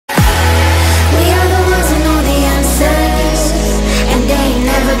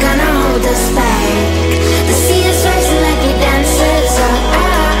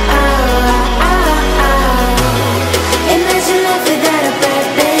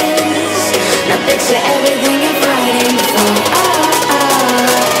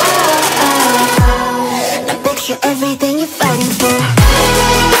you're everything you're fighting for.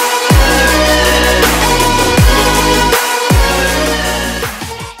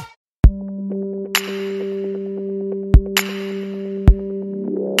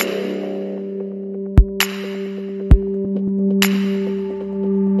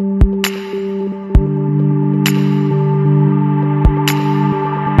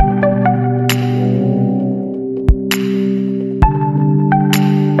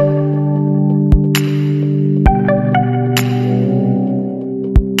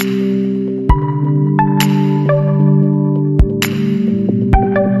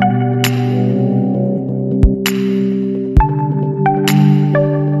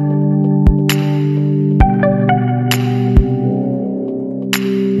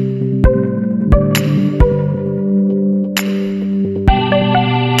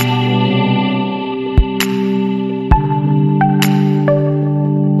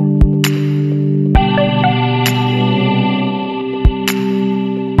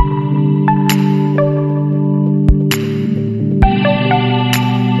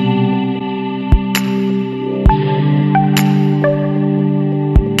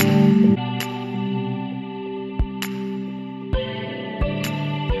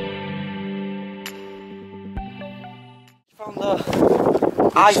 Found the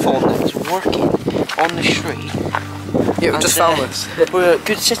iPhone that's working on the street. Yeah, we just found this. We're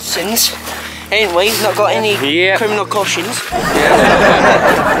good citizens. Anyway, we've not got any criminal cautions.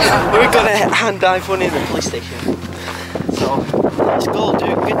 Yeah. We're gonna hand iPhone in the police station. So let's go do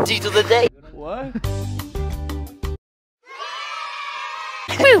a good deed of the day. What?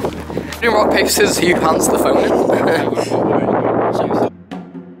 Woo! Doing rock, paper, scissors, who hands the phone in?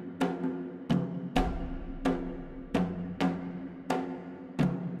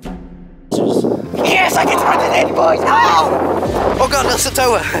 Yes, I can turn it in, boys! Oh! Oh god, that's a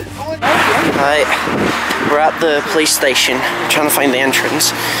tower! Right, we're at the police station, trying to find the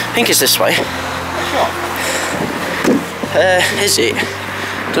entrance. I think it's this way. Is it?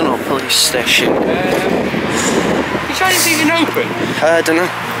 Don't know, police station. You trying to see it open? I don't know.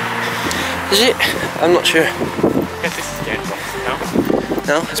 Is it? I'm not sure. Guess this is getting blocked.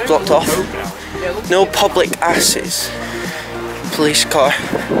 No, it's blocked off. No public access. Police car.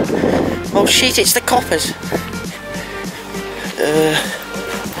 Oh shit, it's the coppers.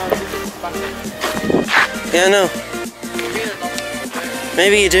 Yeah, I know.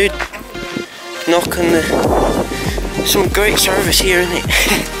 Maybe you do knock on the... Some great service here, isn't it?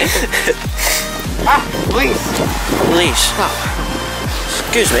 Police! Police. Oh.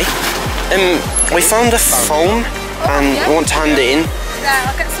 Excuse me. We found a phone and we want to hand it in.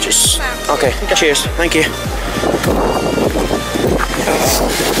 Just... Okay, cheers. Thank you.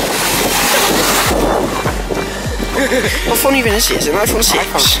 What phone even is it? Is it an iPhone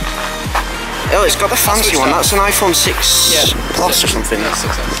 6? Oh, it's got the fancy one. That's an iPhone 6 Plus or something.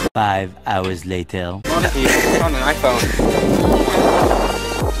 5 hours later. You found an iPhone.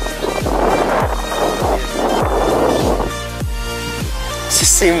 It's the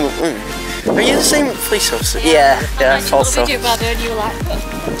same one. Are you the same police officer? Yeah, I thought so. You like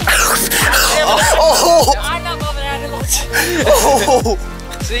Oh! I'm not bothered. I don't Oh!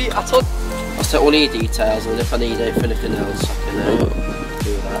 See, I told. I'll set all your details, and if I need anything else, I can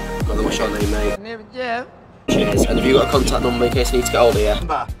do that. Well, what's your name, mate? Yeah. Cheers. And have you got a contact number in case I need to get hold of you?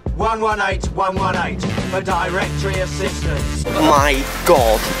 Number 118-118 for directory assistance. My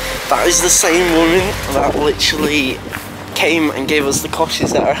god, that is the same woman that literally came and gave us the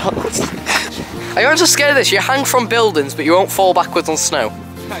cautions at our house. Are you not just scared of this? You hang from buildings, but you won't fall backwards on snow.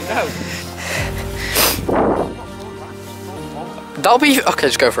 I know. That'll be okay.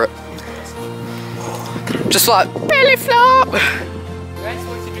 Just go for it. Just like belly flop.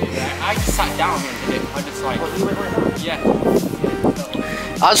 I just sat down and did it. I just like, yeah.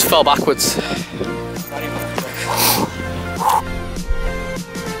 I just fell backwards.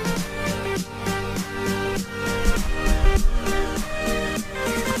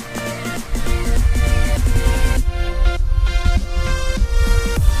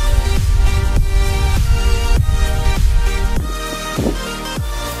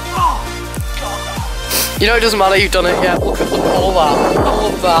 You know it doesn't matter, you've done it, yeah. Look at all that. All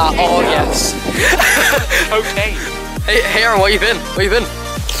of that. Oh yes. Okay. Hey Aaron, where you been? Where you been?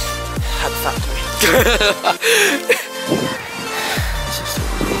 At the factory.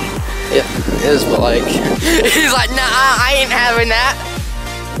 Yeah, it is, but like he's like, nah, I ain't having that.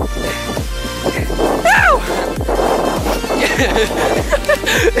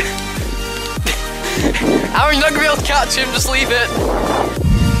 Aaron, you're not gonna be able to catch him, just leave it.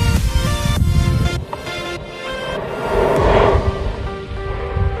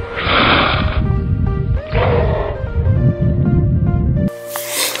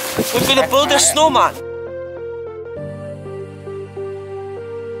 snowman.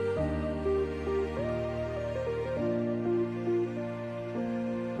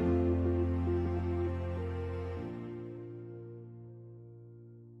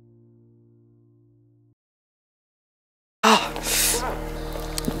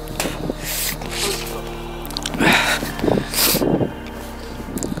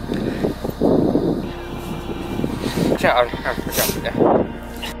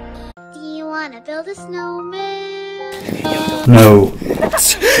 Do you want to build a snowman? No.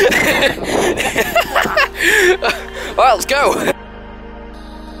 Alright, let's go.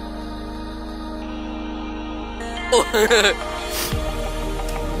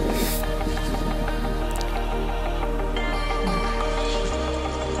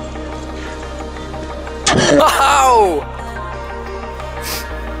 Wow!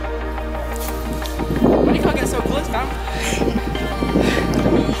 Why you can't get so close, man?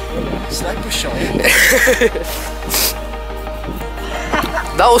 Sniper shot.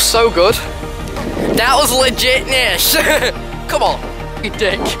 That was so good. That was legitness. Come on, you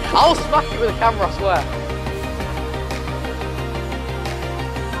dick. I'll smack you with a camera, I swear.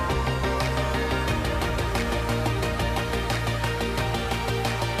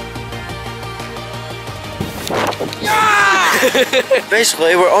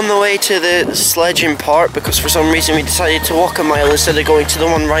 Basically, we're on the way to the sledging part because for some reason we decided to walk a mile instead of going to the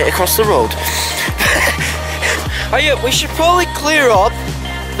one right across the road. Oh yeah, we should probably clear up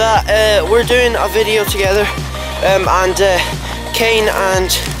that we're doing a video together, and Kane and,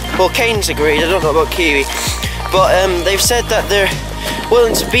 well, Kane's agreed, I don't know about Kiwi, but they've said that they're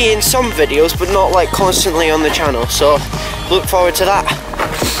willing to be in some videos but not like constantly on the channel, so look forward to that.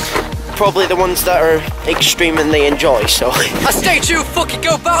 Probably the ones that are extreme and they enjoy, so A stay tuned fucking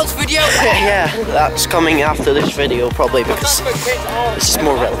go bounce video. yeah, that's coming after this video probably because this is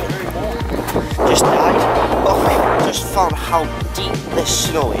more relevant. Just died. Oh, I just found how deep this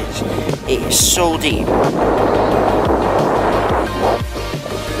snow is. It is so deep.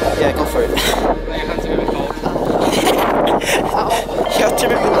 Yeah, go for it. You have to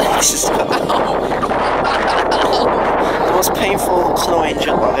move your legs as well. The most painful snow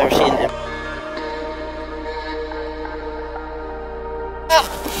angel I've ever seen.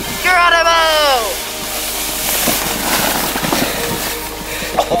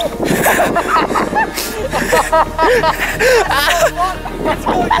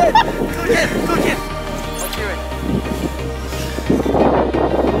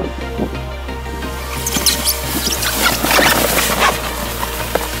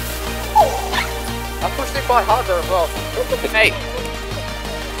 I pushed it quite hard there as well. Hey.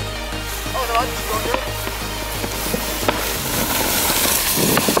 Oh no, I just got you.